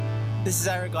This is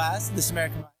Ira Glass, This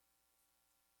American Life.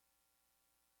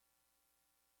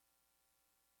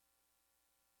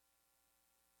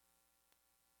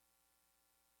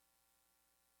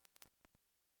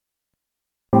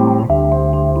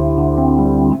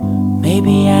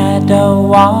 Maybe I don't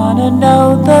wanna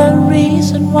know the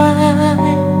reason why,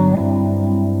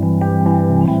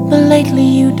 but lately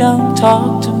you don't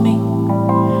talk to me,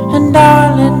 and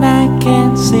darling, I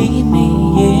can't see me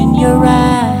in your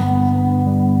eyes.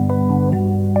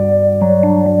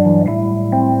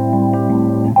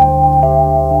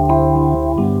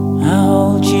 I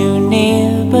hold you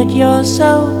near, but you're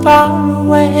so far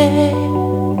away,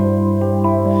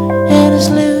 and it's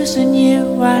losing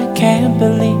you I can't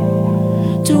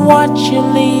believe, to watch you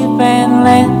leave and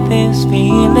let this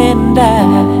feeling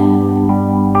die.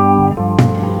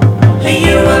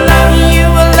 You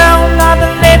alone are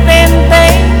the living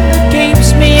thing that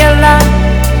keeps me alive.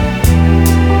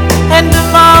 And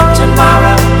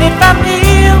tomorrow, if I'm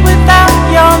here without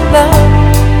your love,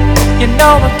 you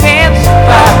know I can't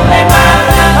survive.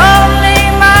 Only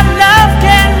my love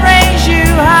can raise you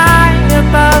high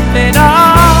above it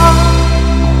all.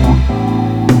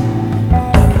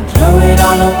 Throw it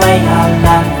all away, our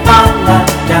love,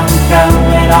 don't throw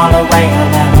it all away, our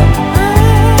love.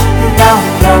 Don't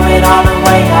throw it all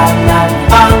away, our love,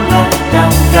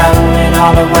 don't throw it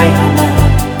all away, our love.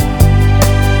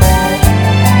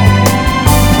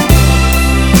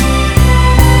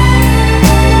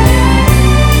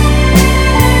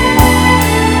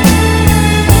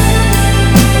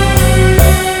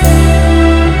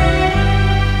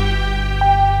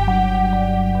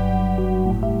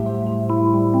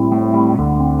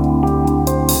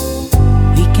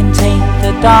 We can take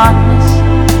the darkness,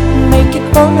 make it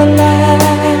for the light.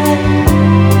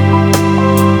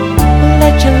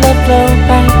 Let your love flow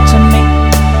back to me.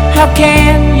 How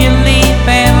can you leave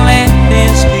and let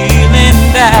this feeling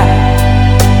die?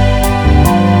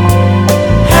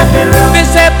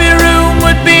 This happy room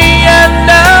would be a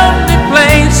lonely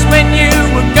place when you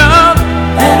were gone,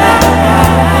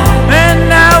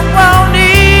 and I won't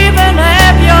even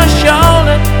have your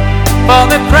shoulder for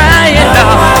the crying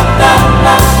on.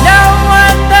 No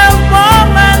other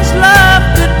woman's love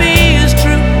could be as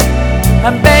true.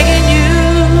 I'm begging you,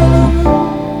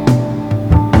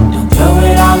 don't throw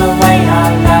it all away,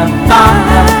 our love,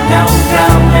 don't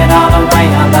throw it all away,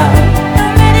 our love.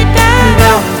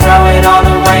 Don't throw it all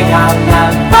away, our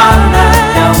love,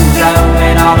 don't throw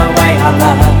it all away, our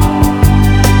love.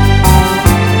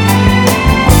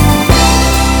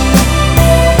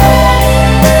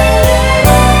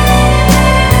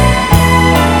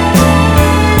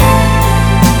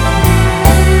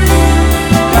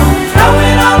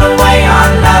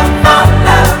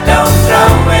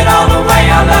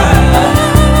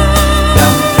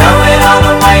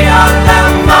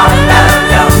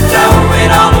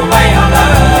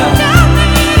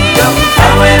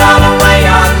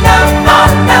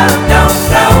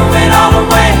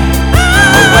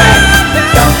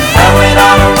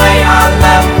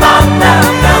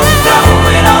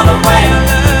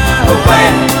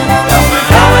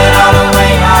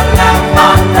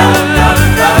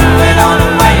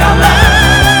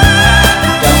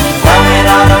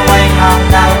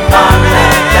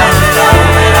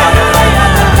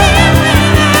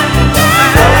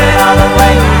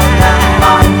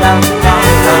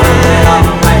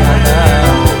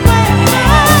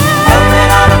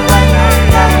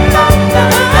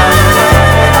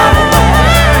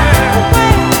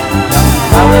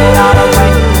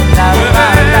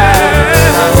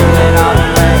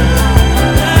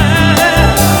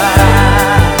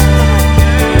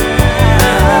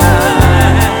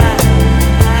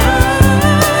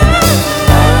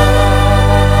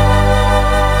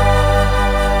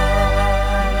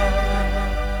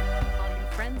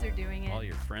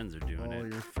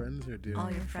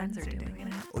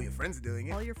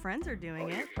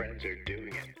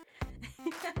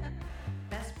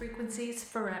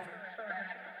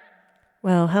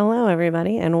 Well, hello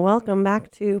everybody, and welcome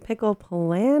back to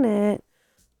Pickleplanet.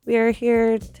 We are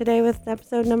here today with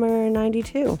episode number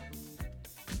 92.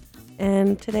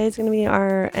 And today's going to be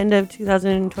our end of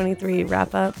 2023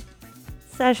 wrap-up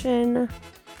session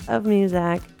of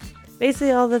music.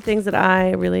 Basically all the things that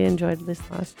I really enjoyed this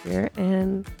last year,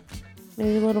 and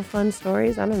maybe little fun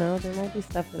stories. I don't know, there might be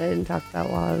stuff that I didn't talk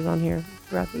about while I was on here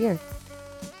throughout the year.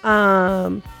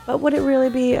 But would it really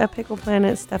be a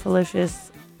Pickleplanet Stuffalicious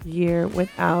year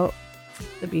without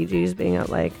the Bee Gees being at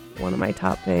like one of my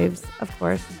top faves, of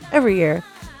course, every year?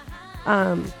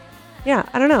 Yeah,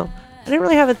 I don't know. I didn't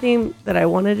really have a theme that I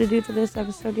wanted to do for this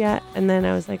episode yet, and then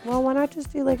I was like, well, why not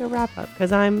just do like a wrap up?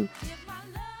 Because I'm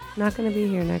not going to be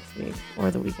here next week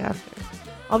or the week after.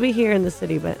 I'll be here in the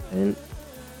city, but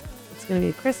it's going to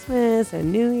be Christmas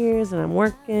and New Year's, and I'm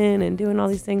working and doing all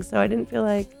these things. So I didn't feel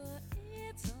like,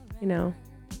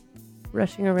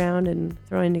 rushing around and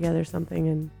throwing together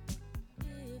something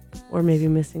or maybe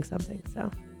missing something.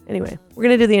 So anyway, we're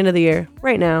going to do the end of the year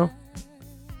right now,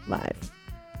 live.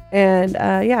 And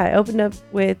I opened up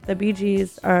with the Bee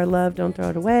Gees, Our Love, Don't Throw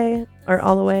It Away, or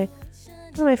All the Way.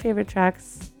 One of my favorite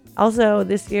tracks. Also,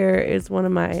 this year is one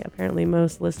of my apparently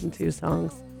most listened to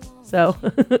songs. So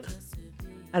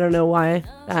I don't know why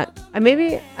that.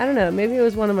 Maybe it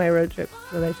was one of my road trips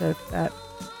that I took that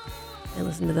I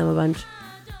listened to them a bunch.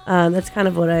 That's kind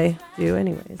of what I do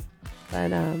anyways. But I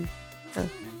don't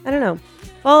know.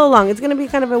 Follow along. It's going to be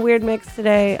kind of a weird mix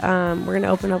today. We're going to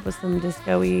open up with some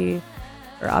disco-y,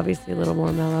 or obviously a little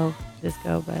more mellow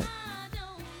disco, but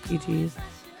Bee Gees.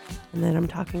 And then I'm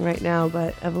talking right now,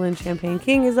 but Evelyn Champagne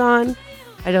King is on.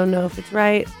 I don't know if it's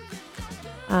right.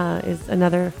 Is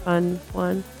another fun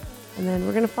one. And then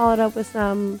we're going to follow it up with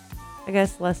some, I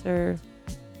guess, lesser,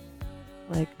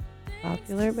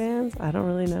 popular bands. I don't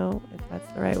really know if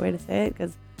that's the right way to say it,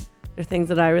 because they're things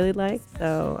that I really like,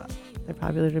 so they're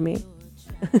popular to me.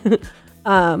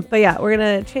 But yeah, we're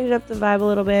going to change up the vibe a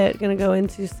little bit. Going to go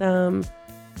into some,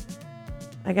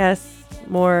 I guess,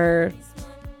 more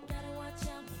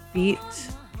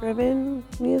beat-driven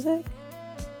music.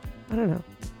 I don't know.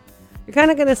 You're kind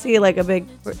of going to see a big,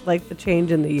 the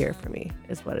change in the year for me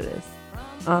is what it is.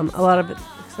 A lot of it,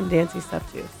 some dancey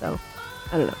stuff too. So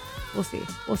I don't know. We'll see.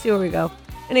 We'll see where we go.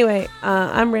 Anyway,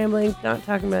 I'm rambling, not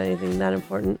talking about anything that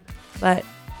important, but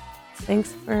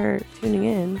thanks for tuning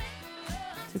in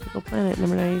to Pickleplanet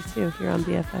number 92 here on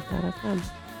BFF.FM.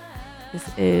 This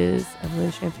is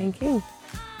Evelyn Champagne King.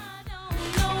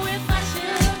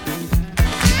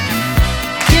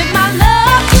 Give my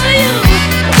love to you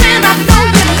when I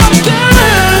don't get no good.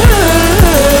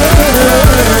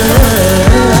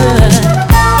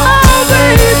 Oh,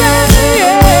 baby, yeah.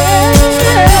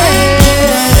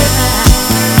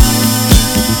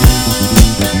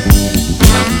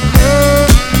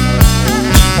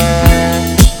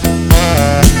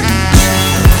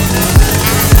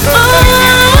 Oh,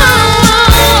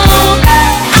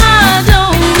 I don't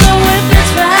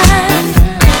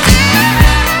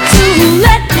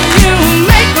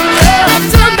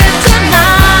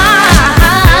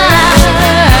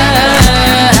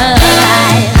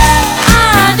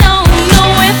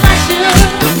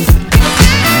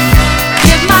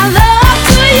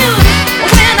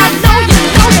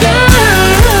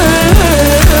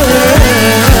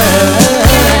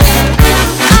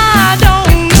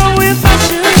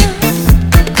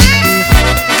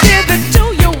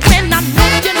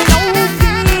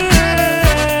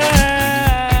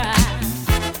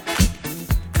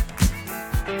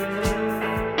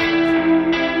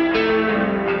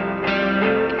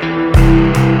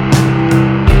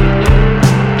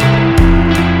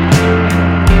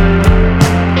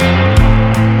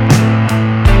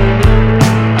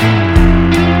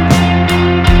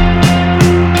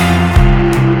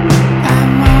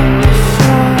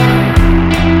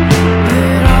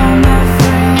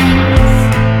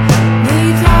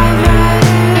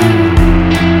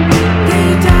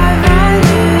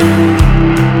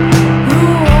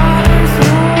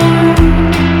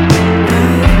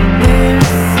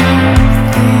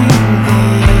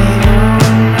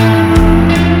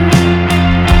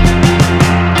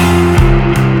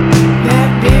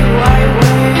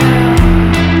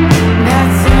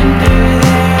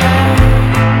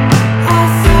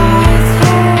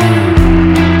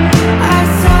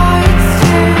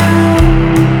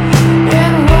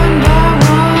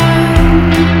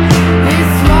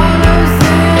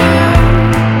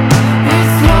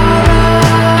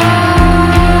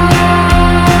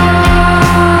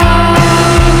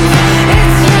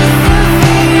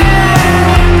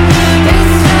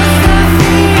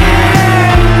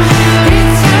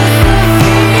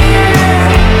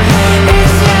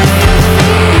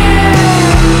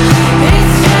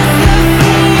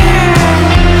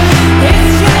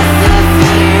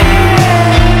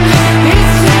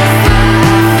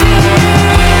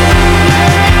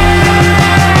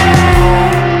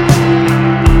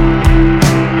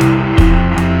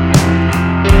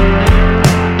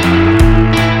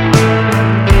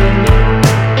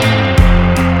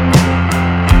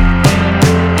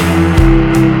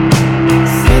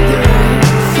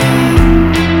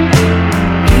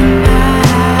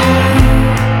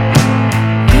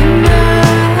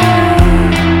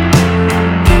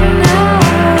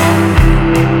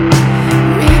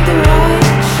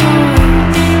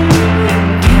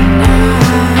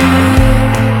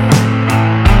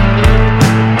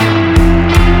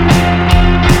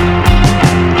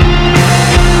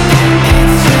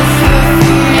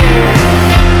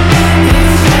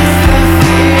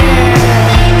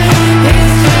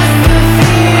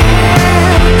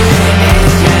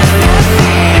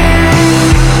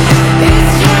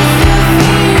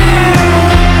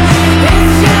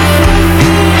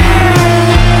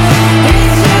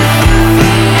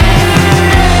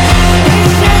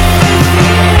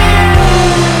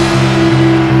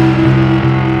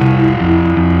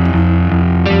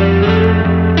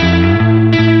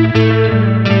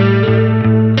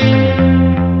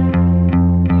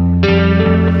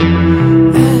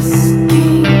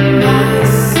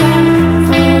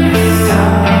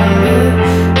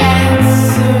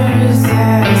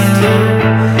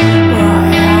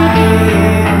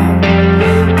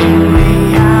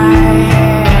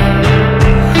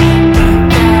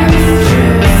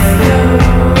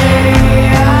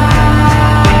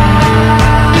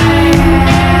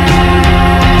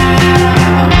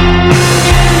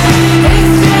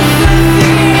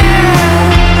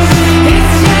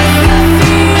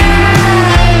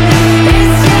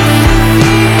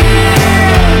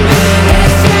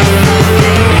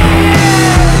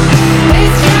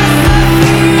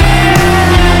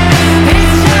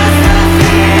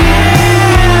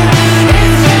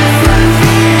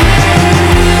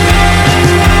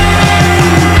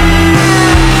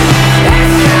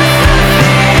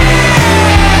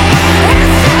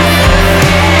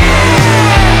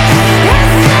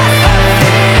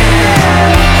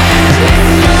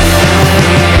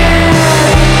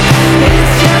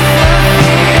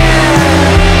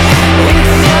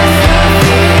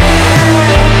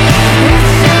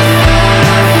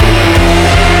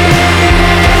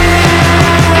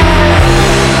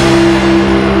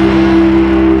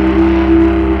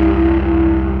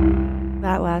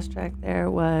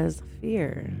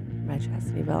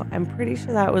I'm pretty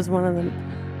sure that was one of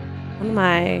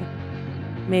my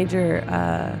major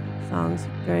songs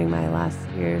during my last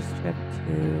year's trip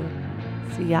to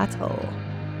Seattle.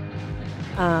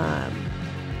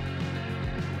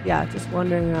 Yeah, just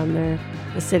wandering around there,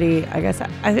 the city. I guess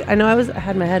I know I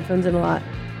had my headphones in a lot,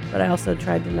 but I also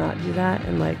tried to not do that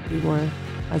and like be more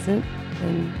present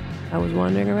when I was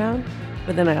wandering around.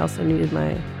 But then I also needed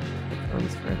my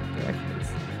headphones for directions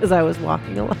because I was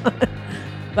walking a lot.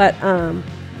 But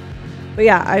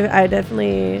yeah, I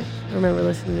definitely remember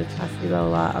listening to Chastity Bell a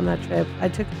lot on that trip. I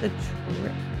took the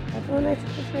train. That's the one I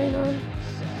took the train on?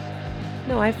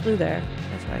 No, I flew there.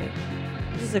 That's right.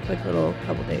 This is a quick little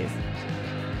couple days.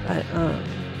 But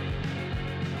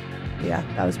yeah,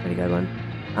 that was a pretty good one.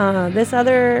 This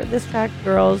track,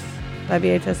 Girls by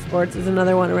VHS Sports, is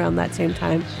another one around that same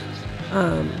time.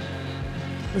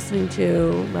 Listening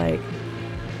to, like,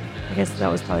 I guess that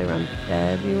was probably around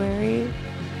February.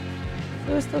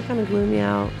 So it was still kind of gloomy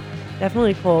out.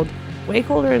 Definitely cold. Way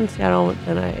colder in Seattle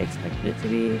than I expected it to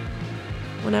be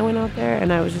when I went out there.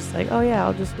 And I was just like, oh yeah,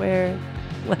 I'll just wear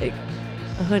like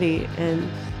a hoodie and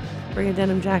bring a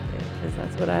denim jacket because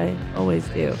that's what I always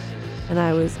do. And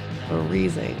I was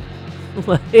freezing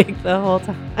like the whole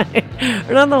time.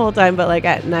 Or not the whole time, but like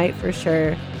at night for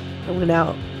sure. I went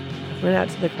out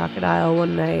to the Crocodile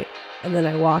one night and then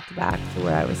I walked back to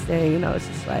where I was staying and I was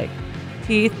just like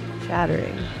teeth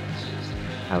chattering.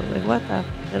 I was like, what the f-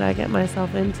 did I get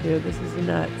myself into? This is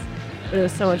nuts. But it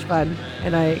was so much fun,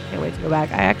 and I can't wait to go back.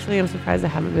 I actually am surprised I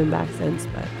haven't been back since,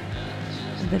 but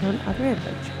I've been on other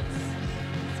adventures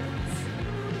since,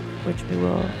 which we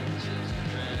will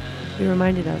be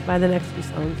reminded of by the next few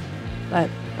songs. But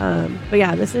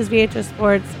yeah, this is VHS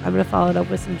Sports. I'm going to follow it up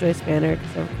with some Joyce Manor,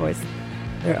 because of course,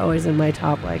 they're always in my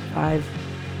top, like, 5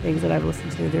 things that I've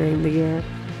listened to during the year.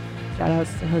 Shout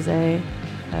outs to Jose,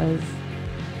 because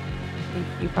I think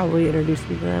he probably introduced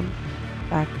me to them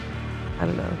back, I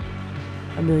don't know,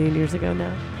 a million years ago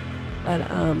now. But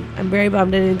I'm very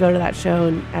bummed I didn't go to that show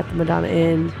at the Madonna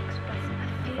Inn.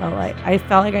 I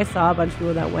felt like I saw a bunch of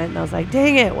people that went, and I was like,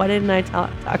 dang it, why didn't I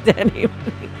talk to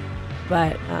anybody?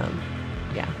 But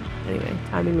yeah, anyway,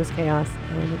 timing was chaos,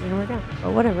 and it didn't work out.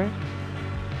 But whatever.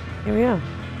 Here we go.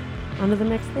 On to the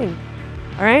next thing.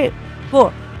 All right,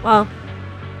 cool. Well,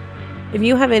 if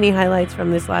you have any highlights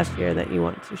from this last year that you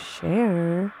want to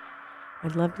share,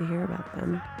 I'd love to hear about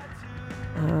them.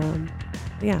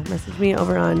 Yeah, message me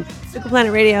over on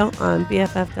Pickleplanet Radio on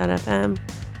BFF.fm.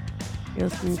 You're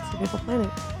listening to Pickle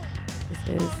Planet.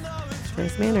 This is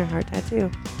Joyce Manor, Heart Tattoo.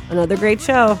 Another great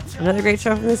show from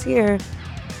this year.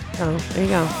 So, there you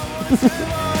go.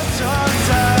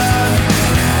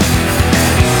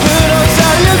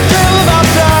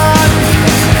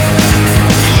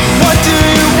 What do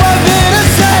you want me to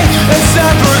say?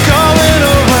 Except for coming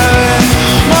away,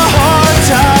 my heart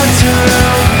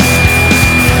tattoo.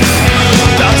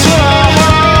 That's what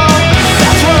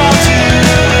I'll do.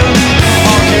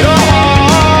 I'll get a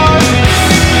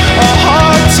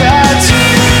heart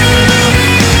tattoo.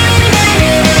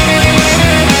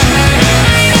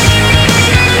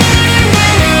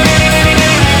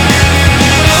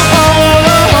 I want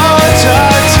a heart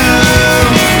tattoo.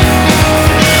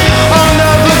 I'll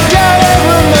never get it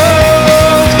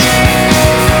removed.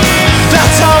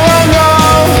 That's how I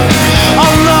know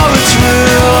it's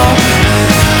real.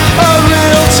 A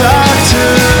real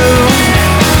tattoo.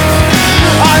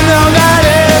 I know that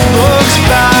it looks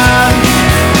bad,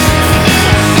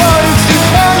 but it's the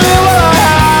only one I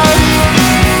have.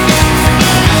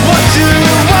 What do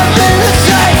you want me to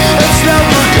say? It's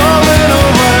never going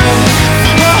away.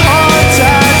 A heart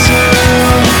tattoo.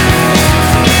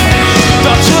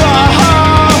 That's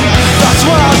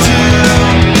what I'll do.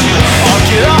 I'll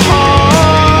get a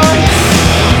heart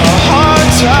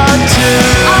tattoo.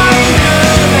 I know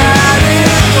that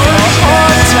it's a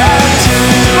heart tattoo.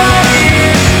 But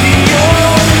it's the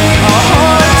only a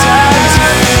heart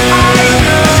tattoo. I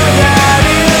know that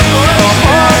it's a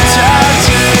heart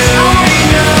tattoo. I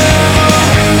know.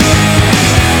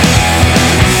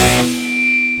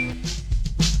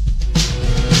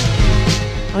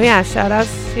 Oh yeah, shout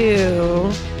outs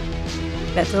to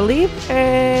Beto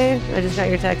Libre. I just got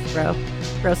your text, bro.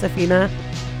 Safina.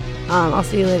 I'll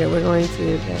see you later. We're going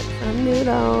to get some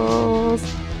noodles.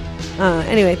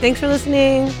 Anyway, thanks for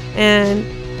listening. And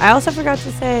I also forgot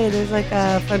to say there's like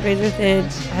a fundraiser thing.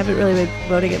 I haven't really been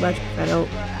promoting it much because I don't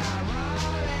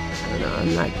know.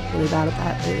 I'm not really bad at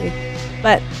that lately.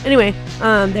 But anyway,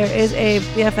 there is a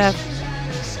BFF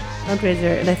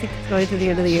fundraiser, and I think it's going to the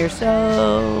end of the year.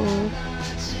 So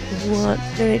if you want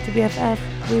to donate to BFF,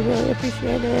 we really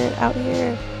appreciate it out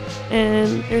here.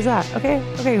 And there's that. Okay,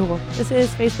 cool. This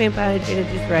is Face Paint by Jada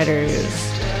Juice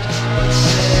Riders.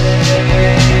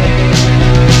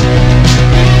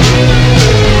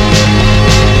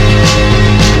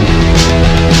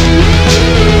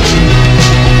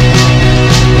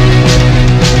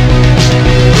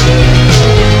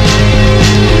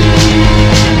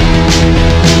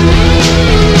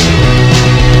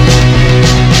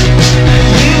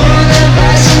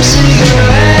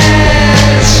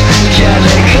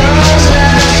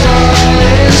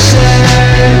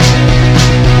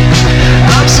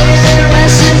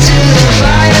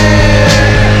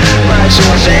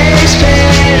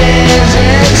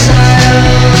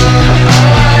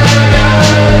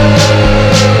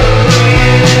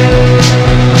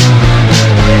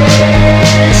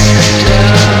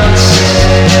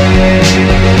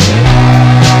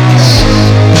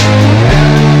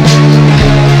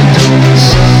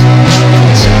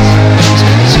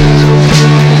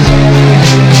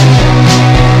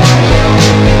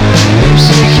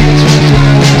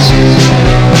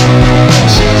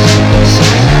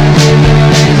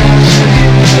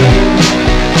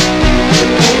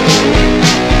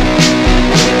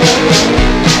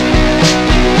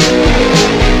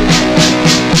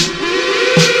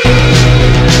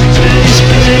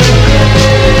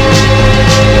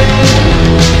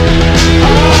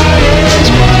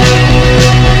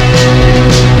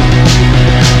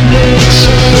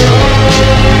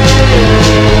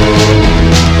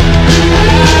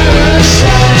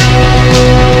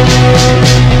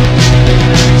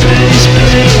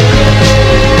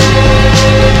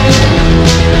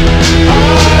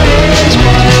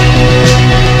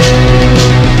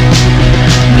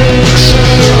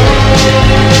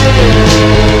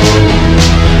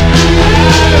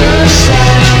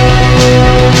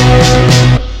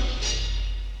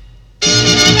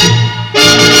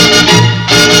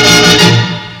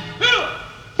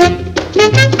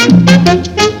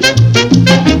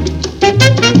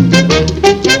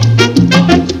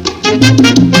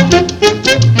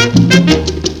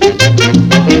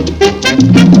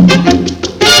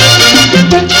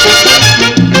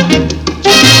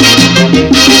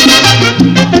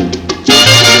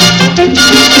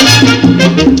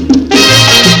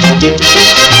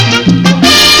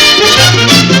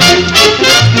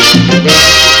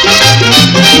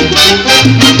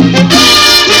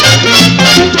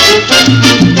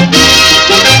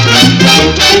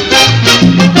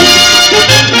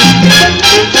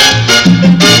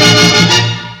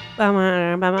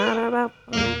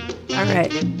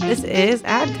 Alright, this is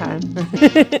ad time.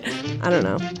 I don't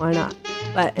know, why not?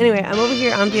 But anyway, I'm over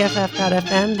here on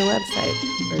BFF.fm, the website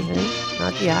version,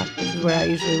 not the app. This is where I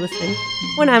usually listen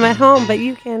when I'm at home, but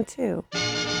you can too.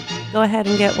 Go ahead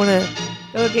and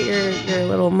go get your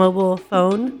little mobile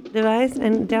phone device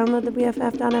and download the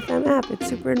BFF.fm app. It's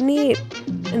super neat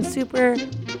and super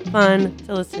fun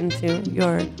to listen to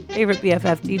your favorite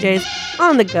BFF DJs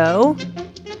on the go.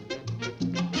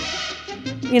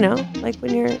 You know, like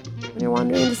when you're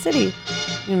wandering the city.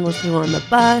 You can listen to it on the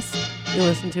bus. You can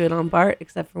listen to it on BART,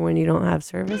 except for when you don't have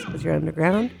service because you're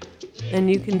underground. And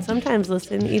you can sometimes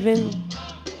listen even,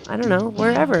 I don't know,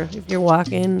 wherever. If you're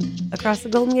walking across the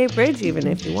Golden Gate Bridge, even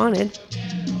if you wanted.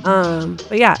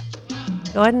 But yeah,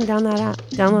 go ahead and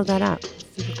download that app.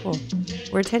 It's super cool.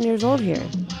 We're 10 years old here.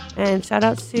 And shout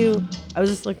outs to, I was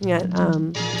just looking at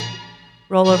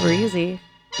Roll Over Easy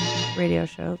radio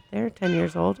show. They're 10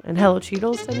 years old. And Hello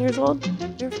Cheetos, 10 years old.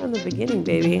 They're from the beginning,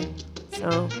 baby.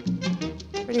 So,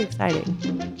 pretty exciting.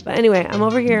 But anyway, I'm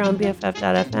over here on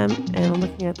BFF.fm and I'm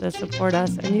looking at the support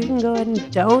us. And you can go ahead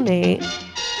and donate.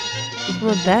 Become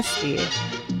a bestie.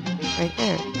 Right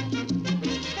there.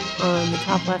 On the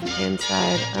top left-hand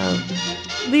side of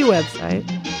the website.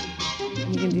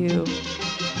 You can do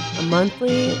a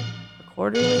monthly, a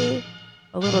quarterly,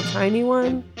 a little tiny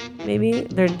one. Maybe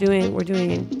we're doing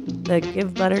the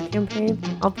Give Butter campaign.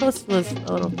 I'll post a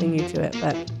little thingy to it,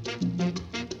 but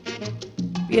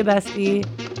be a bestie,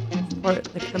 support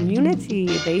the community,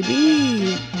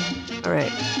 baby. All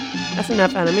right, that's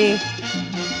enough out of me.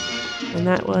 And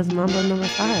that was Mambo number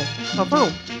 5.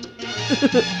 Boom.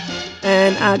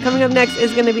 And coming up next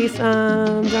is going to be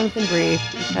some Jonathan Bree,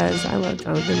 because I love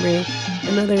Jonathan Bree.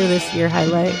 Another this year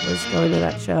highlight was going to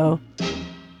that show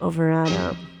over at,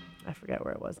 I forget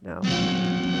where it was now.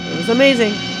 It was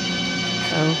amazing.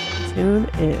 So tune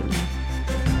in.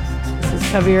 This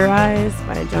is Cover Your Eyes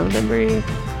by Jonathan Bree.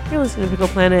 You're listening to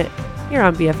Pickleplanet here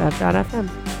on BFF.fm.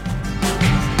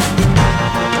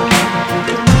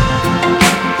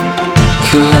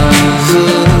 Cover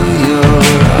your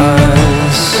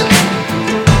eyes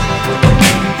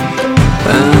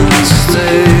and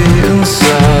stay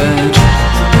inside.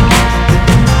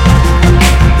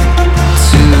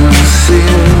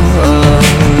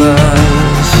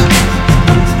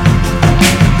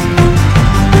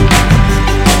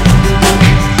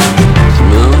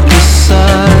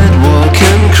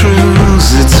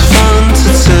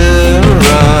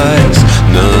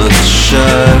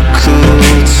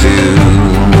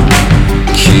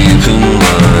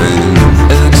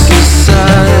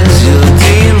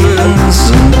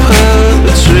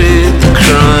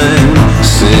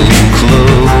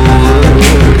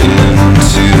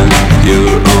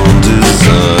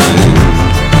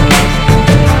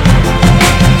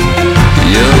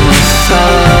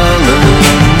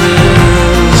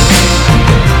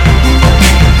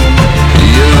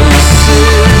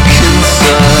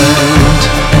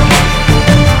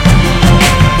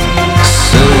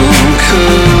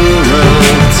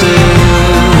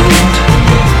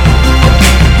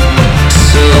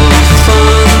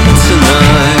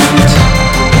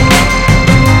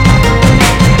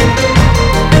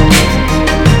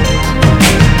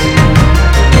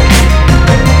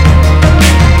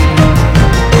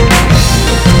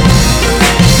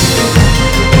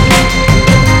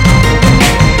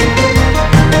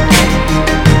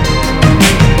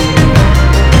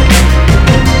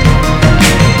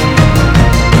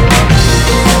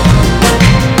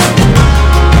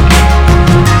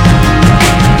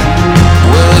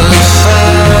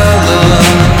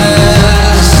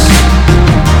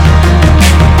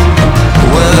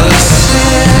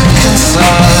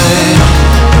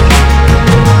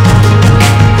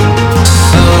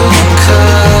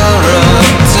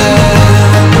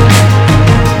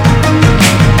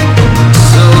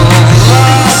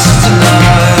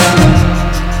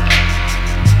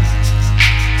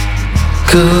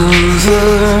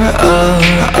 Cover our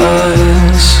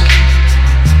eyes.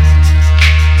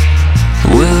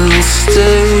 We'll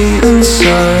stay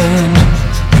inside.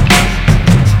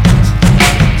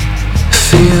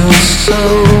 Feel so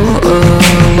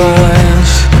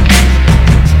alive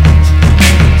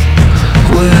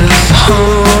with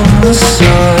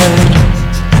homicide.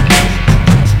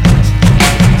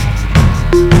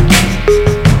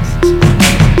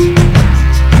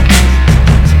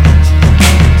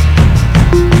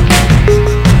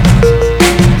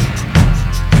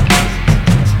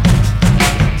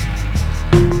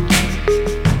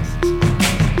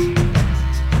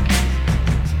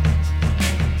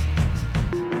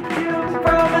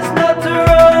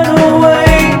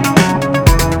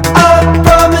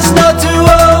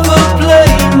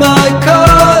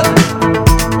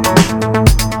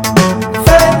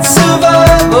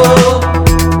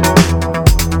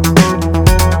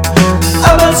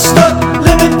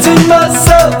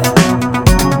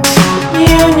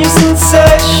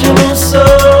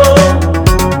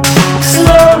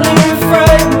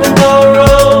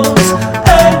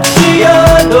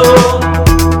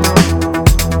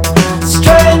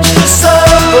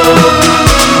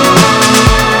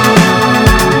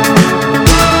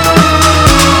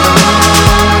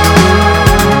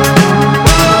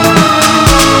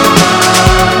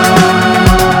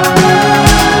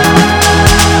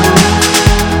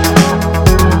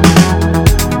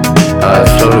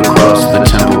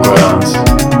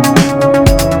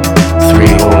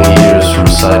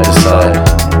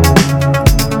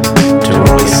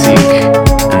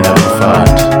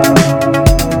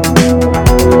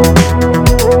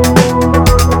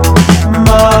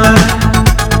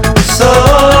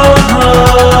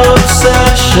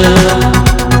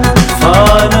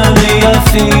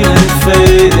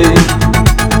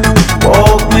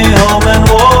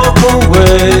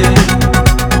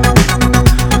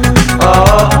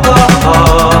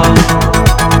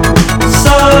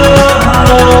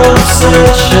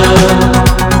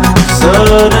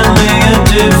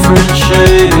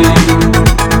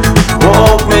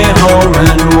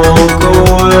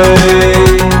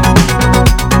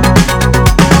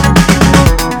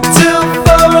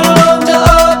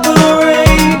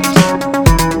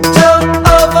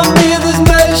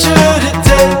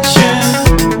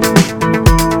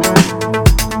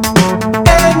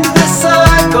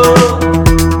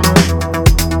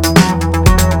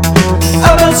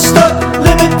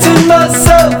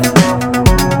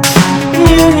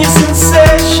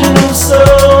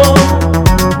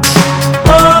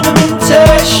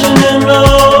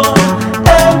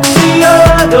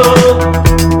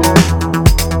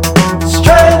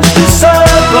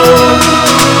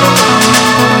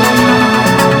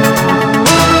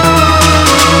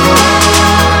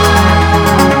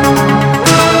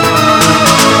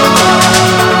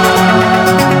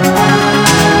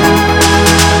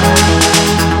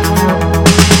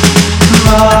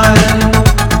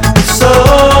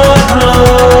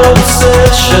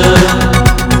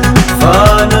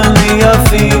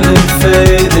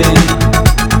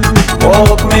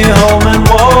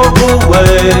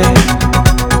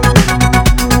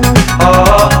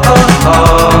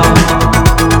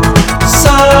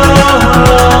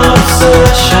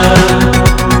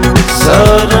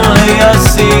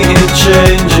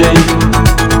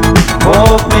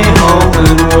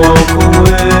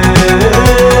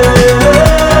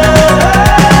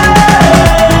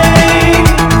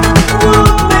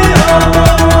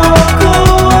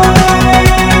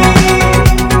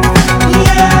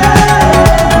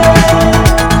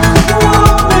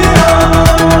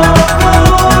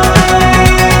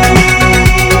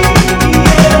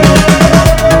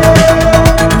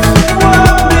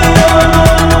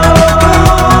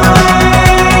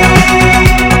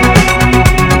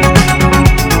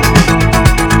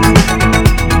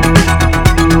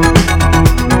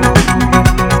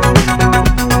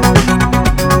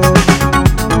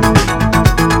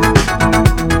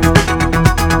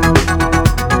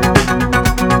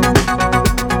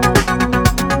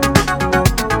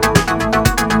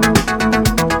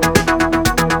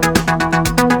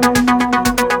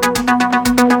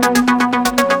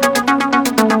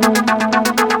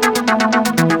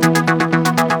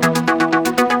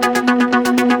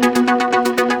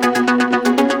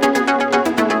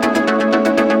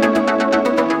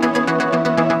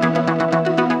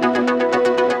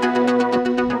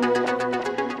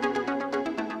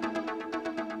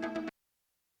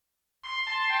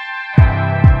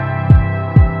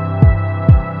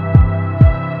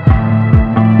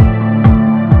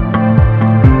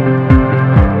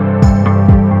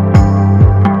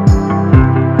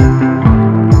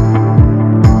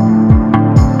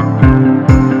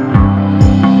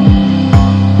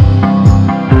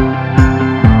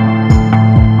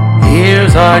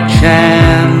 our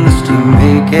chance to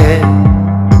make it.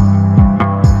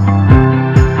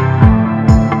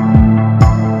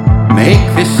 Make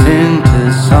this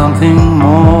into something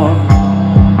more.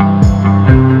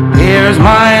 Here's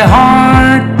my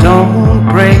heart, don't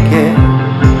break it.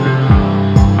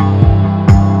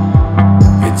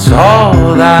 It's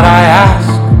all that I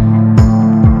ask,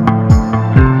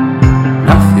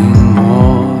 nothing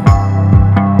more.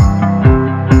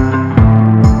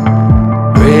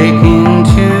 Break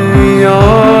into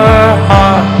your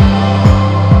heart,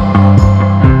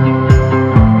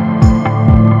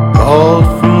 called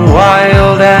from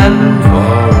wild and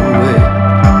far away.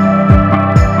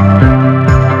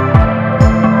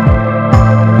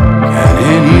 Can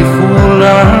any fool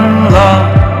learn love?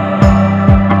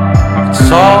 It's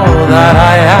all that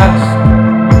I ask,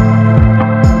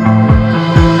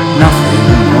 nothing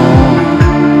more.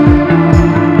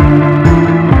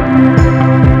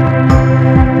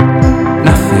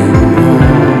 Nothing more.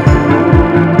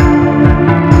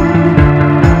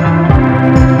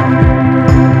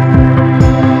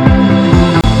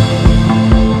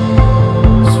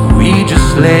 So we just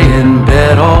lay in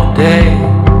bed all day.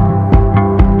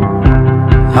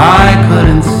 I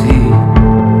couldn't see,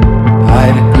 I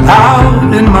had a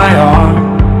cloud in my arms.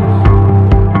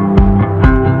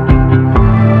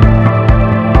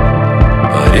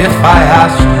 But if I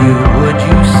asked you, would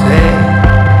you say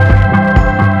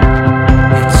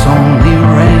it's only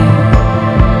rain?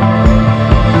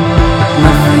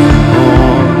 Nothing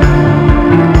more.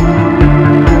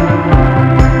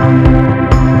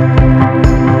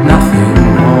 Nothing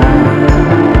more.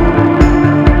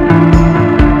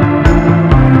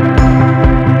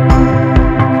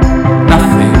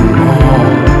 Nothing more.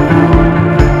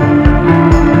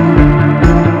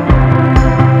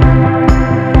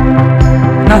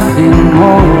 Nothing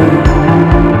more.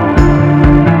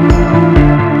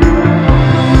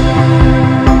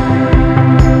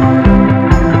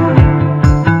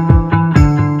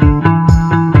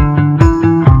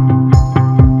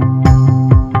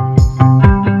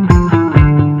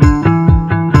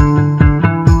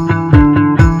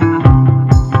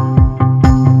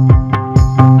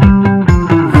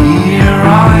 Here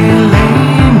I lay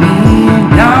me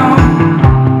down.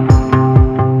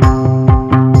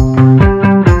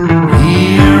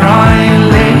 Here I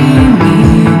lay me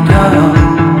down.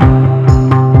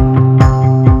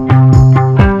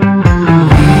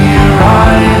 Here I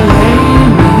lay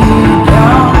me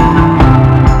down.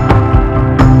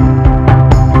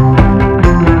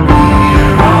 Here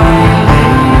I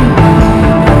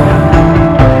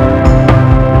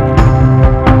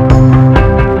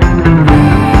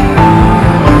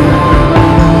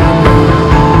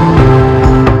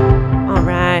All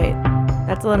right.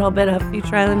 That's a little bit of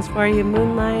Future Islands for you,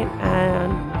 Moonlight.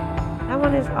 And that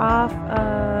one is off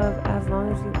of As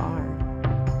Long As You Are.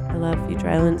 I love Future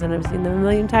Islands, and I've seen them a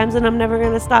million times, and I'm never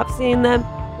going to stop seeing them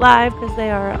live because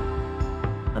they are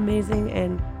amazing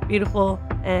and beautiful,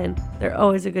 and they're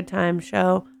always a good time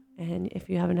show. And if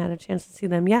you haven't had a chance to see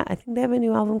them yet, I think they have a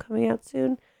new album coming out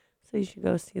soon, so you should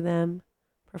go see them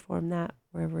perform that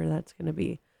wherever that's going to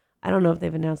be. I don't know if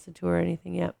they've announced the tour or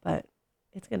anything yet, but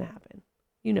it's going to happen.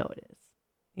 You know it is,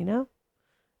 you know?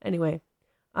 Anyway,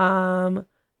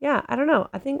 yeah, I don't know.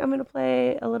 I think I'm going to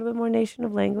play a little bit more Nation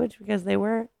of Language because they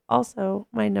were also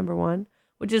my number one,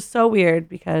 which is so weird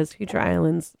because Future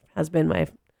Islands has been my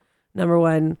number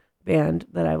one band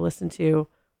that I've listened to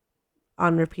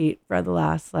on repeat for the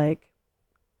last, like,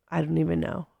 I don't even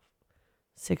know,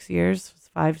 6 years,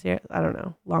 5 years, I don't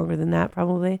know, longer than that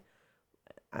probably.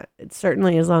 It's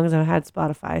certainly as long as I've had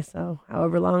Spotify, so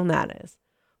however long that is.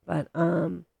 But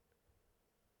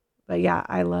yeah,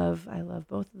 I love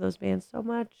both of those bands so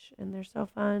much, and they're so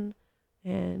fun,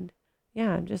 and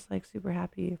yeah, I'm just like super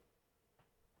happy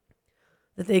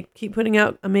that they keep putting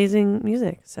out amazing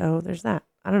music. So there's that.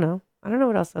 I don't know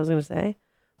what else I was gonna say,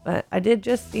 but I did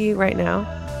just see right now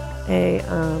a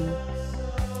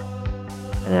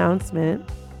announcement.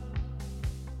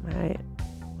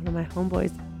 One of my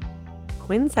homeboys,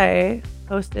 Quincy,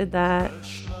 posted that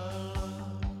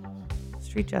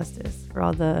Street Justice, for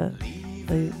all the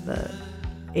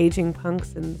aging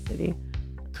punks in the city,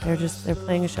 they're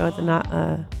playing a show at the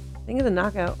I think it's the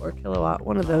Knockout or Kilowatt,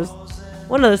 one of those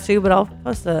two, but I'll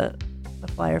post a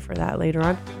flyer for that later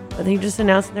on. But they just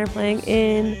announced that they're playing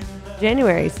in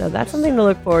January, so that's something to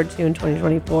look forward to in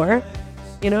 2024.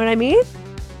 You know what I mean?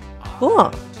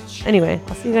 Cool. Anyway,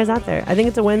 I'll see you guys out there. I think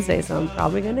it's a Wednesday, so I'm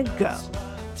probably gonna go.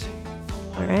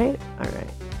 All right.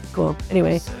 Cool.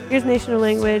 Anyway, here's Nation of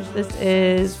Language. This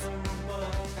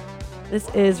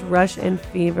is Rush and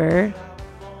Fever,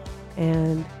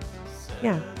 and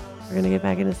yeah, we're going to get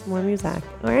back into some more music.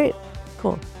 All right,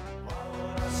 cool.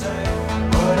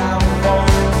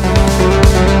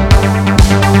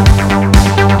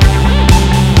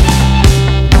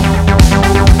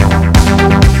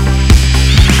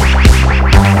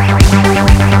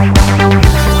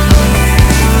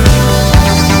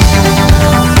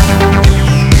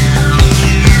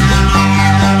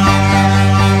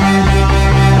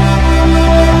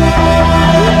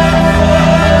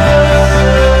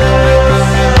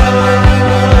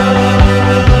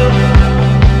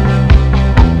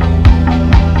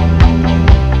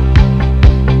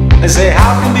 They say,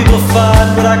 how can people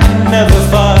find what I can never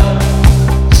find?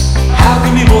 How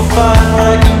can people find what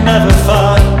I can never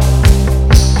find?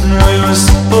 And we were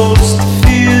supposed to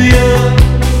feel you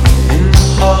in the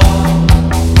heart,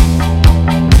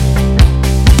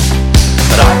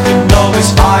 but I can always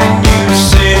find you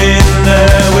sitting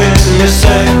there with your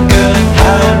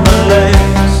second-hand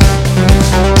Malays.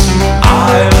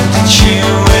 I looked at you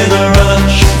with a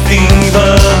rush of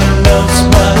fever that melts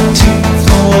my teeth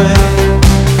away.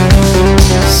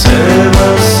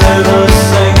 Sever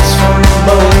things from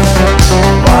above.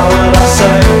 Why would I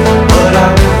say what I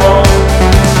want?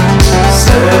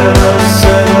 Sever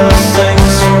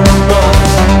things from above.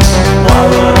 Why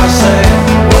would I say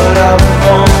what I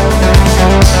want?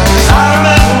 'Cause I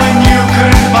remember when you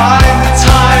couldn't find the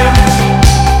time.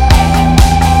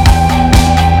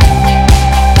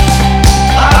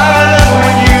 I remember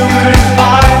when you couldn't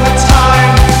find the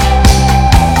time.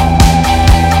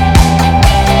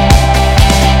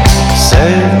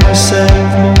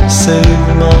 Save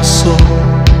my soul.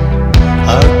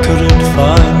 I couldn't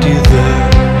find you there.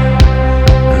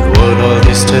 And what are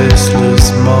these tasteless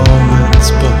moments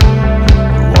but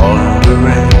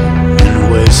wandering in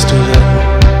wasted air?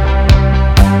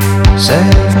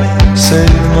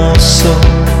 Save my soul.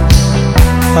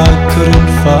 I couldn't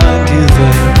find you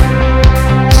there.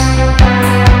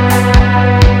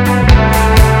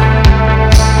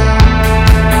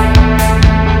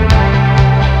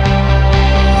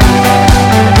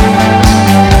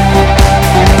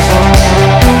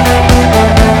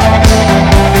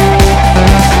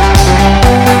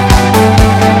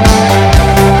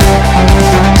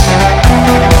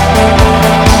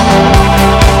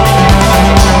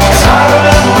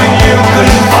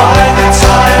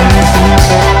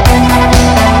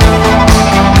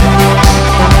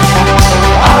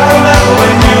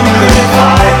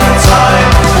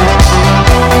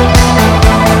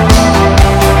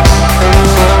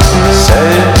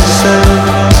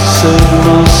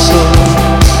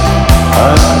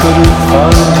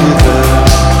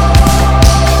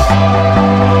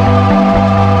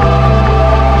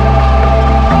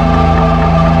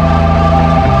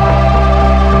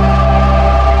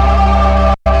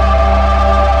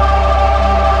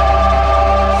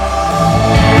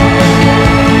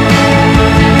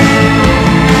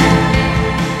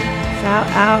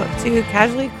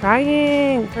 Casually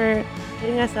Crying for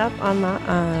hitting us up on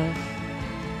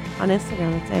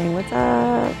Instagram and saying what's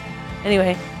up.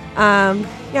 Anyway,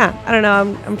 yeah, I don't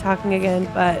know. I'm talking again,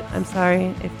 but I'm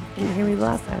sorry if you didn't hear me the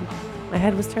last time. My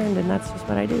head was turned, and that's just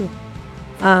what I do.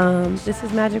 This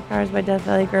is Magic Powers by Death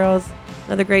Valley Girls.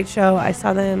 Another great show. I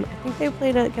saw them. I think they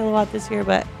played at Kilowatt this year,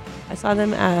 but I saw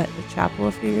them at the Chapel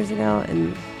a few years ago,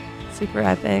 and super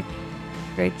epic.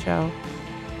 Great show.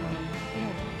 Yeah,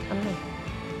 I don't know.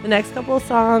 The next couple of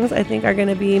songs I think are going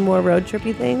to be more road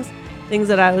trippy things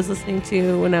that I was listening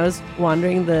to when I was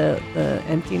wandering the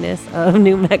emptiness of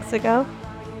New Mexico.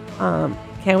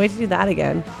 Can't wait to do that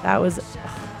again. That was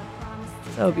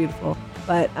so beautiful.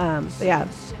 But yeah,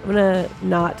 I'm going to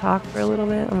not talk for a little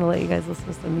bit. I'm going to let you guys listen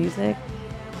to some music.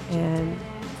 And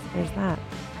there's that.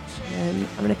 And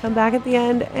I'm going to come back at the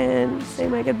end and say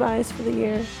my goodbyes for the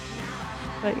year.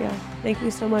 But yeah, thank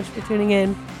you so much for tuning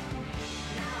in.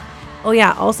 Oh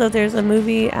yeah, also there's a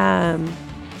movie,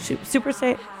 Super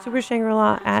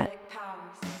Shangri-La at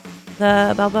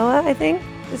the Balboa, I think,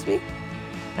 this week.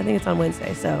 I think it's on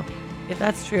Wednesday, so if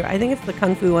that's true, I think it's the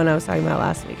Kung Fu one I was talking about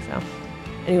last week. So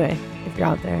anyway, if you're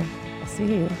out there, I'll see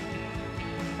you.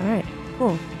 All right,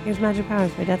 cool. Here's Magic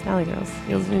Powers by Death Valley Girls.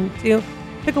 You're listening to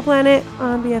Pickleplanet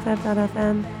on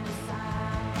BFF.fm.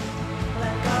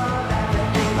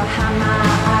 Behind my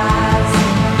eyes,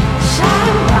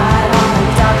 shine bright on the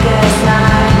darkest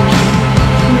night.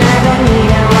 Never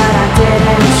needed what I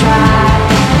didn't try.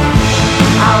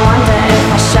 I wonder if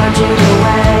I showed you the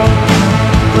way.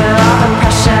 With all the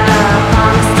pressure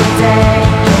upon us today.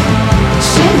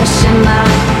 Shimmer, shimmer,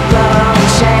 blow and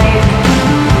shake.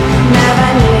 Never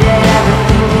needed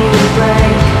everything you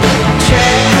break. I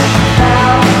tripped,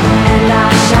 fell, and I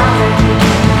shouted.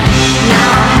 Now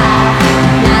I have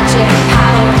magic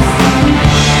powers.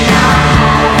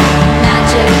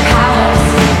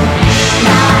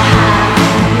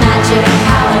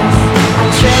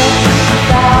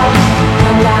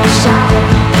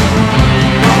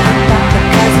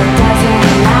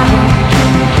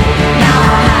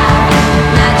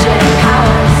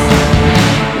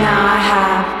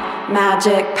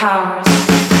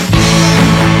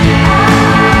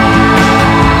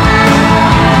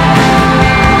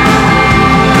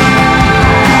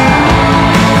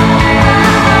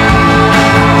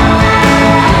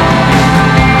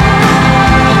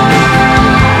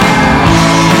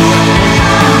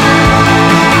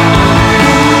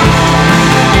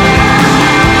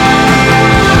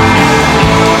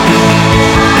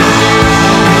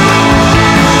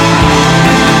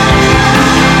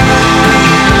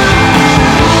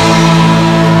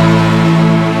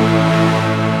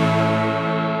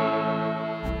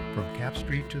 Snap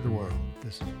Street to the world.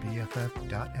 This is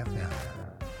BFF.FM.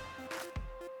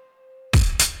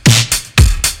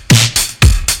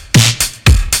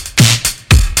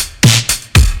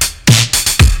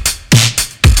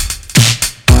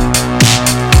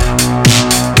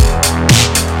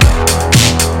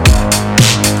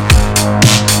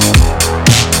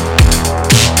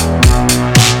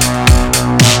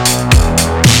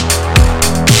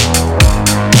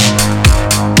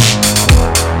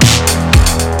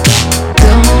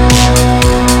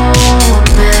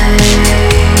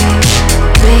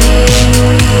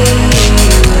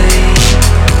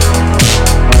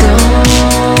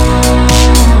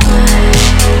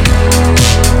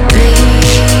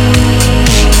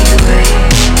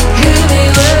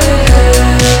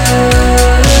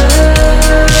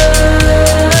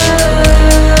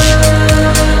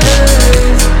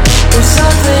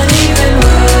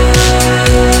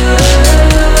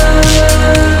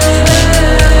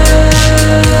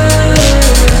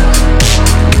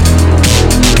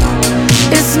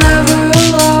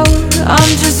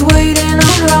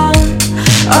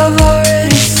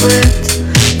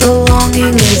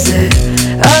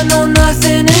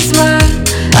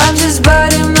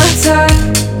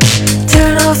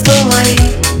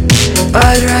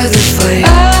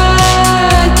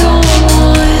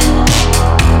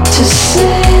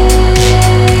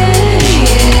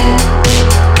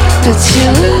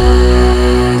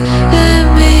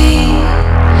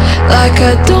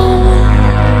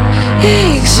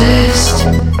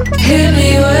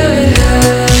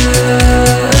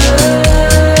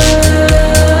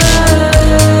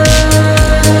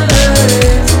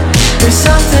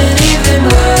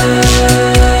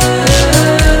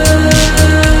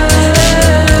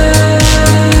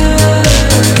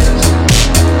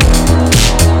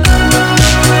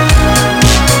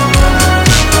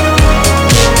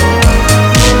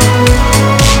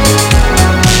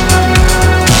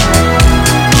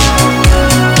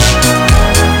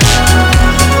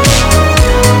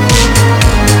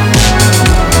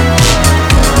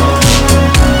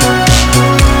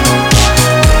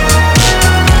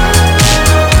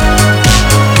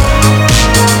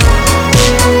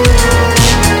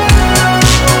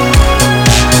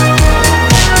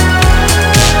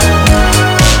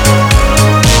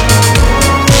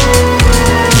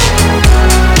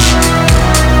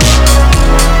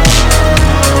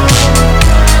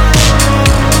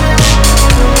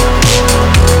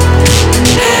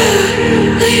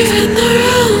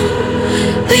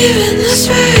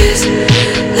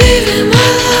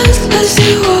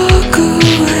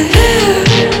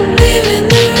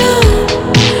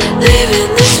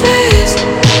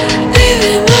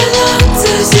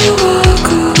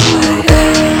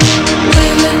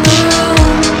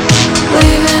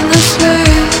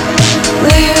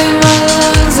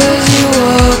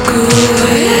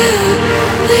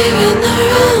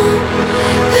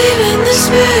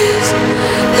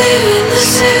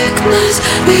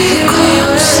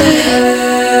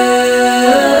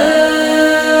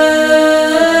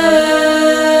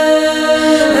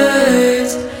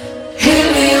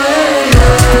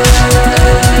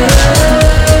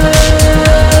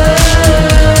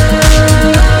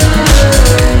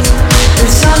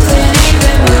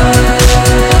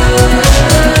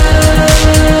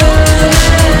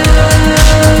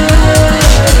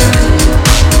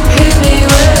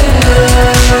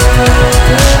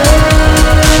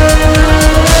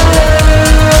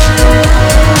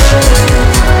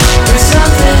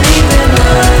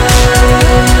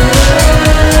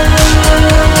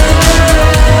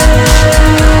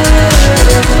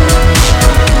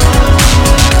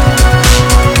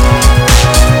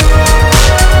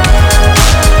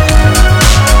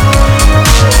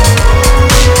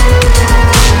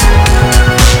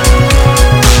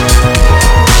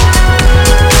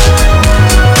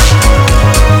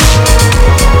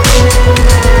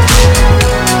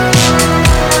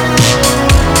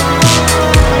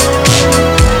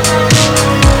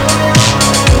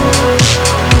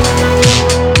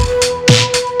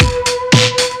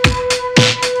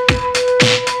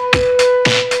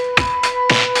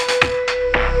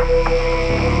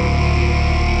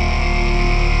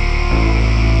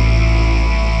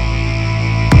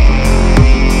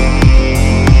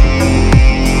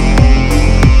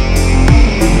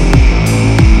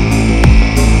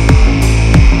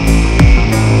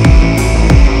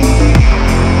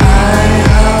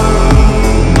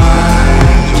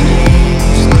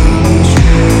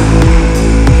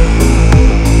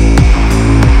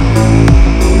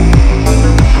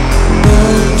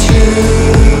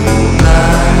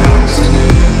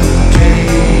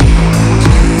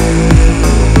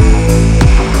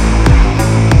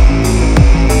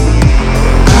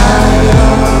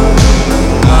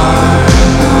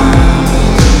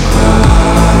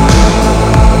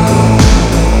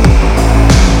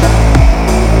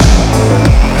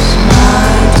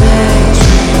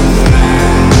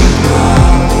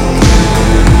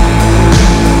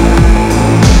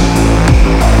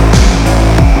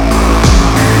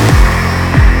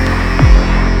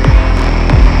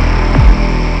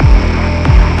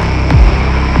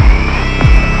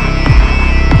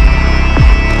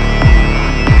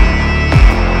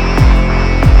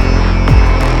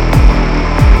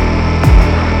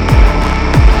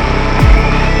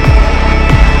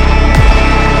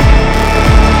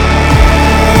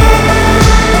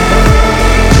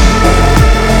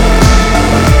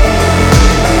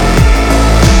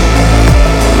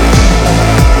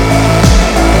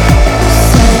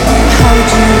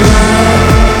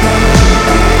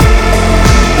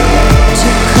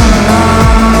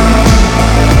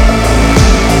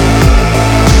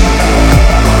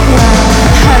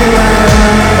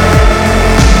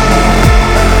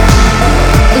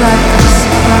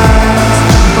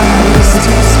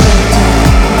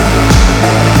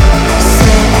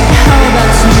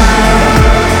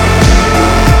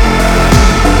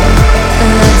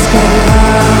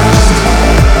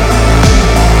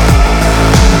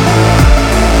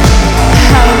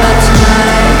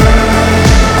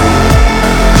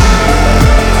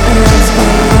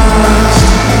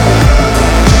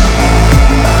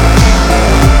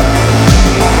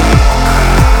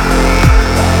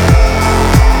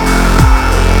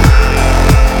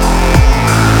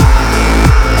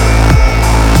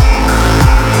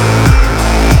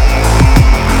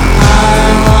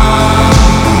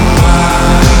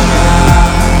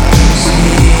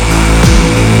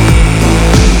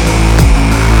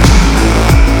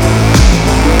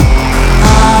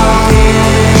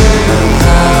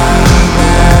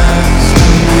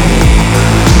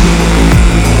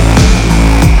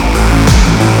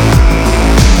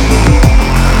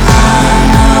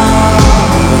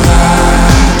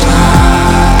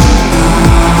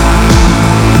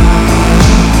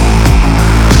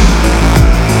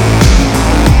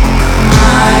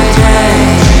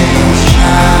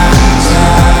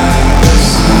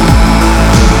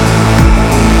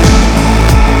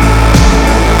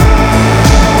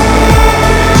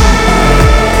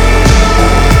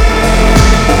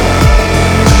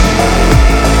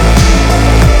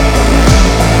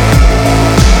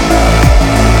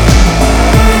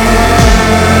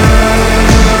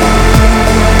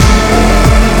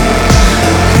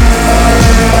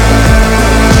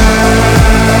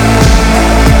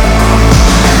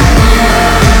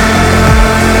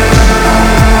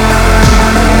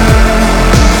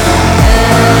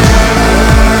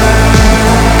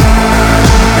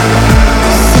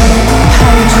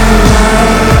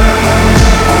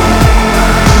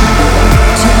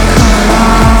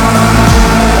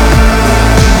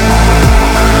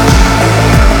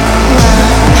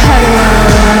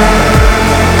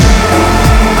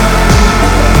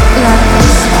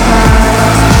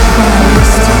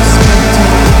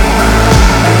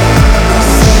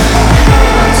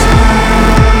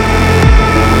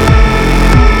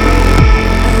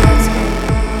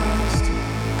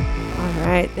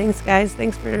 guys.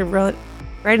 Thanks for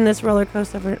riding this roller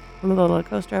coaster of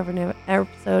an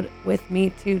episode with me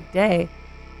today.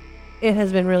 It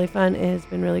has been really fun. It has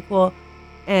been really cool.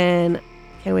 And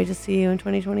can't wait to see you in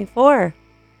 2024.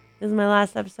 This is my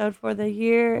last episode for the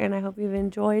year, and I hope you've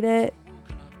enjoyed it.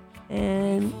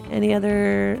 And any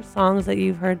other songs that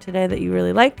you've heard today that you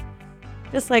really liked,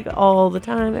 just like all the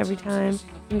time, every time, you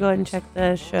can go ahead and check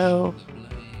the show.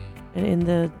 And in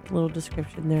the little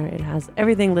description there, it has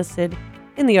everything listed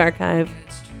in the archive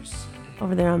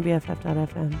over there on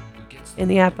BFF.fm. In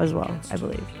the app as well, I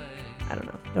believe. I don't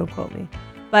know. Don't quote me.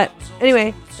 But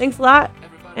anyway, thanks a lot.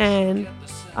 And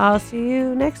I'll see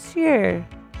you next year.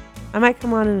 I might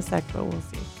come on in a sec, but we'll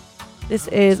see. This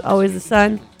is Always the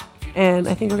Sun. And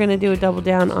I think we're going to do a double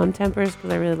down on Tempers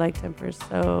because I really like Tempers.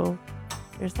 So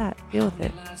there's that. Deal with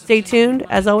it. Stay tuned,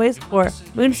 as always, for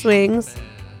Mood Swings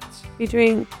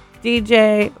featuring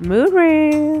DJ Mood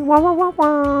Ring. Wah, wah, wah,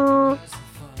 wah.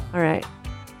 All right.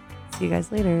 See you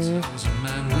guys later. Someone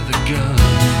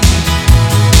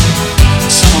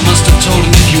must have told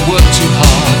him if you work too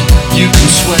hard, you can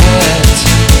sweat.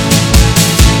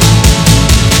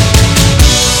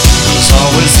 There's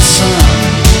always the sun.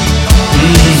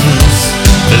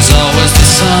 There's always the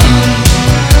sun.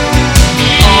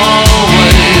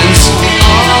 Always,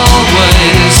 always,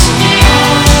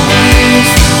 always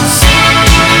the sun.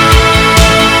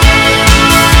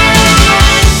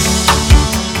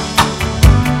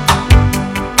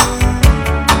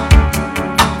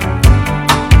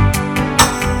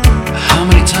 How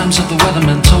many times have the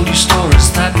weatherman told you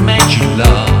stories that made you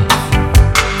laugh?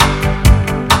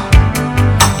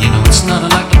 You know it's not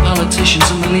unlike the politicians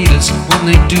and the leaders when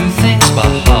they do things by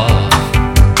half.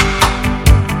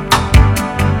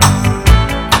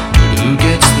 But who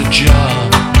gets the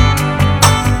job?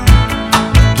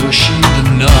 Pushing the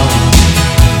knob.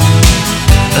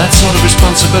 That sort of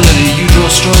responsibility you draw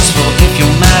straws for if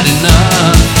you're mad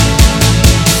enough.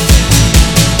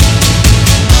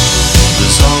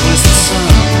 There's always the sun.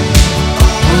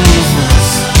 There's always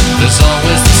the sun. There's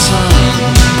always the sun.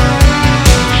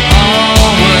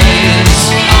 Always,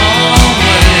 always.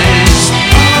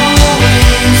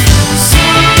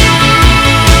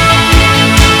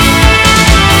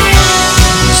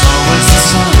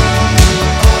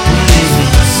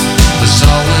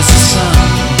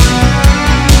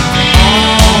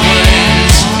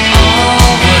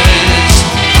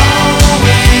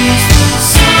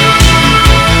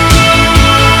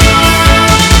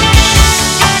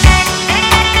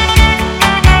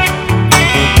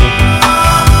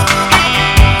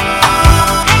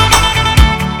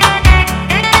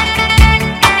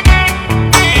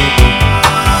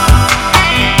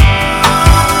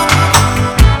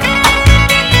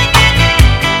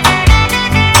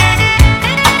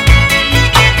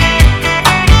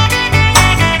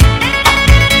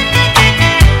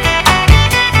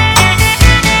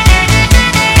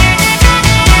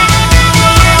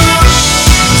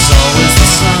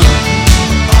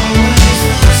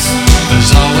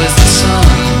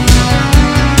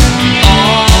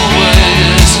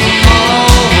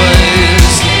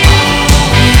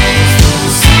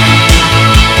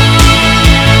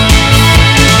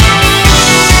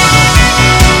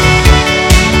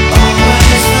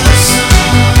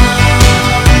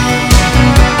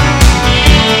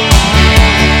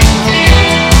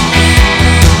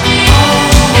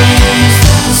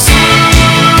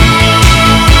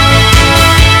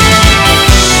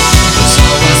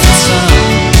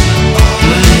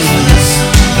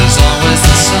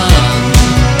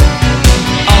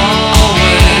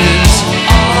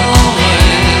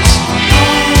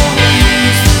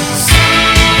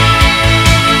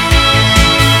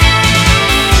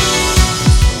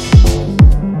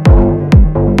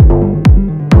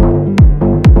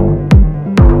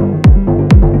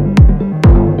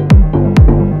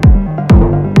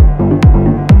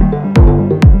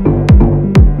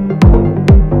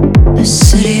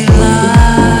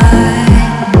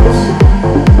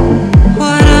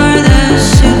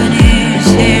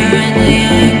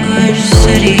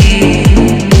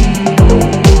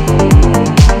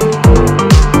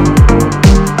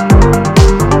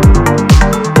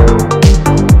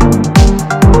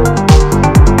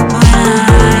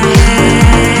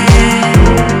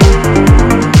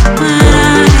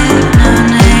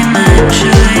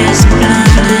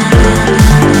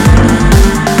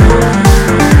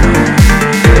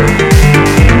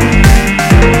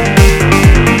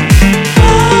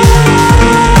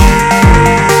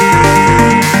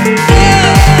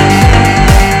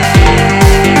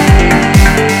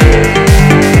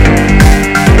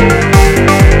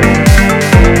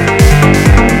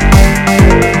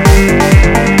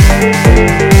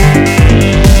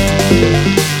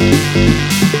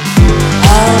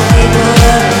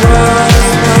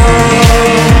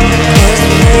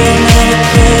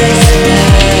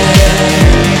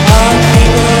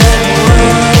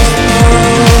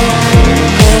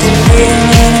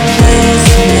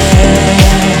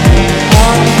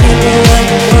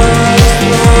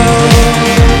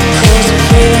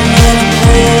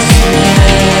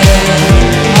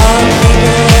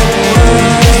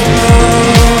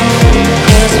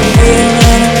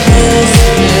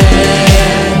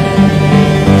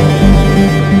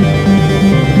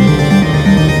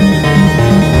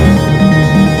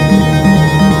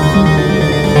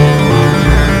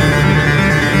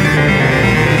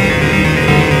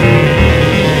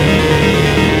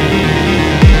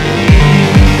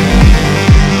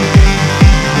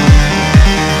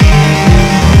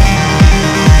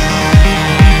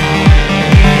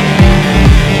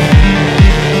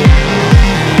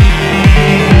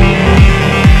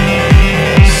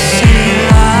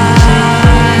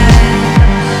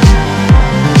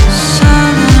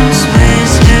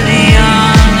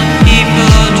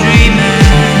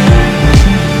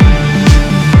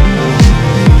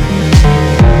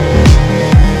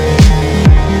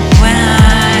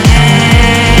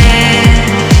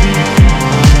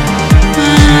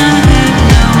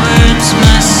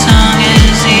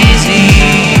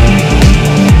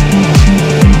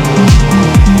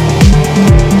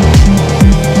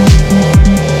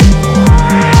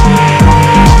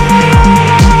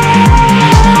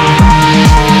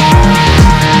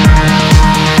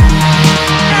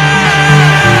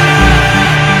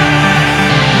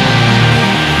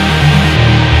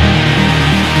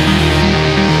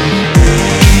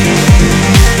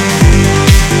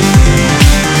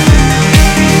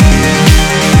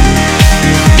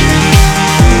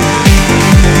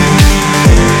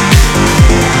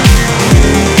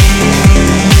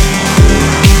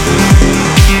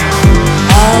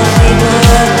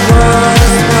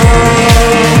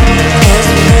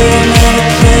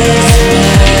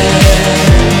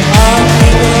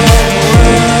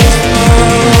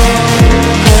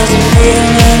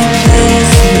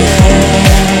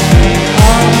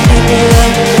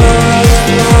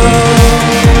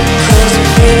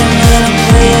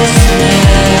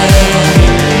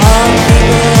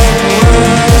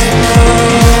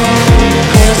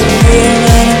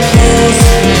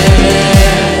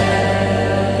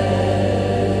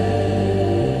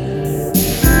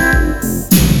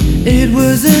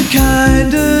 was a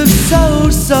kind of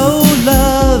so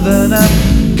love, and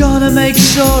I'm gonna make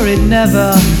sure it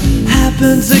never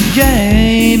happens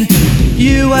again.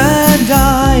 You and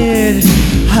I, it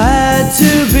had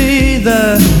to be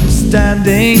the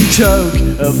standing joke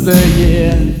of the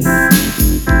year.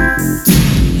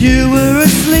 You were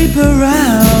asleep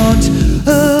around,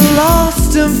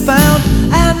 lost and found,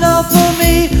 and not for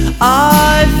me,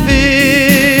 I fear.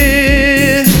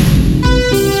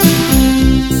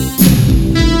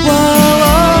 Whoa,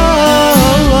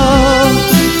 whoa, whoa.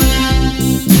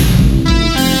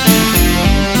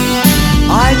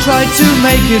 I tried to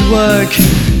make it work,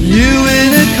 you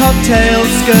in a cocktail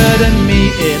skirt and me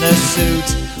in a suit.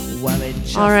 Well, it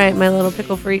just... All right, my little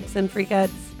pickle freaks and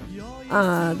freakettes.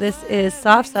 This is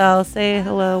Soft Cell. Say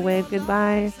hello, wave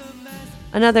goodbye.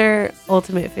 Another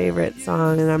ultimate favorite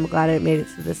song, and I'm glad it made it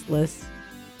to this list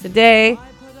today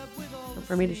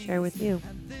for me to share with you.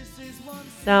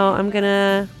 So I'm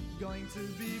gonna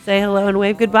say hello and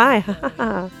wave goodbye.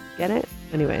 Get it?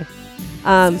 Anyway,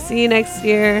 see you next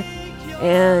year,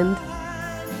 and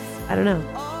I don't know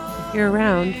if you're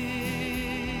around.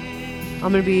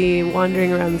 I'm gonna be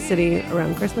wandering around the city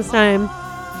around Christmas time,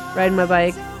 riding my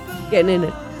bike, getting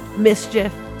into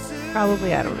mischief.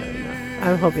 Probably, I don't really know.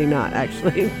 I'm hoping not,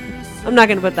 actually. I'm not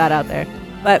gonna put that out there.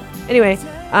 But anyway,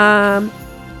 I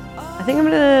think I'm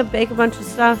gonna bake a bunch of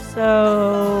stuff,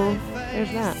 so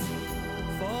there's that.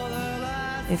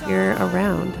 If you're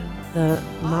around the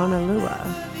Mauna Lua.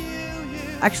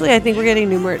 Actually, I think we're getting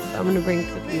new merch, so I'm gonna bring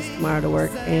cookies tomorrow to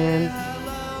work and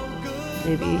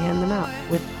maybe hand them out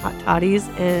with hot toddies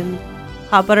and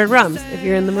hot buttered rums. If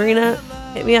you're in the marina,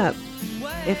 hit me up.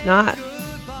 If not,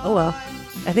 oh well.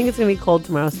 I think it's going to be cold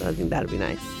tomorrow, so I think that'll be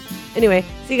nice. Anyway,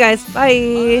 see you guys.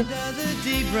 Bye. Under the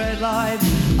deep red light,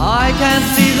 I can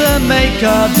see the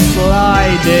makeup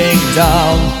sliding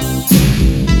down.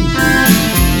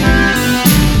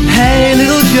 Hey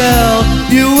little girl,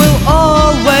 you will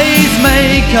always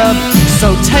make up,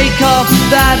 so take off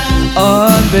that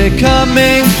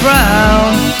unbecoming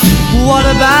frown. What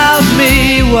about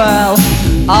me? Well,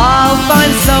 I'll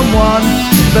find someone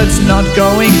that's not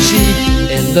going cheap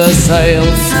in the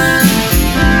sales.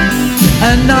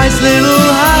 A nice little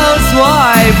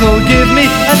housewife will give me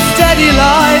a steady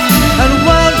life and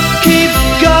won't keep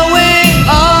going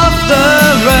off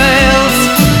the rails.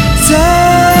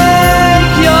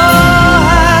 Take your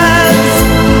hands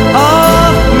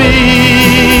off me.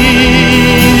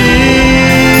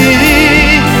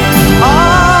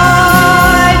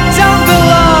 I don't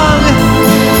belong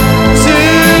to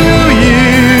you,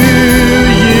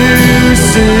 you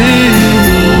see.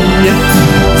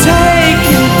 Take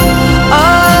a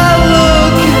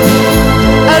look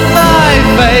at my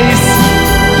face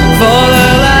for the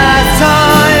last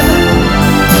time.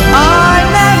 I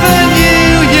never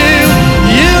knew you,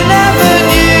 you never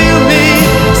knew me.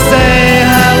 Say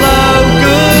hello,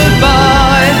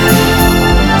 goodbye.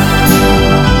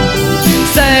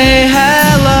 Say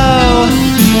hello,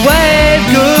 wave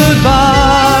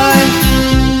goodbye.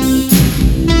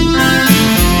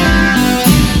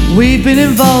 We've been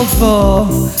involved for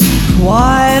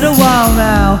quite a while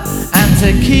now, and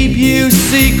to keep you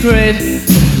secret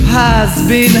has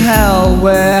been hell.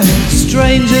 We're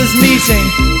strangers meeting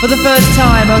for the first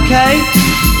time, okay?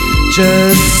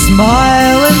 Just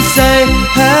smile and say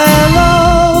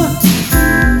hello.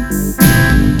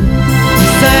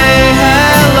 Say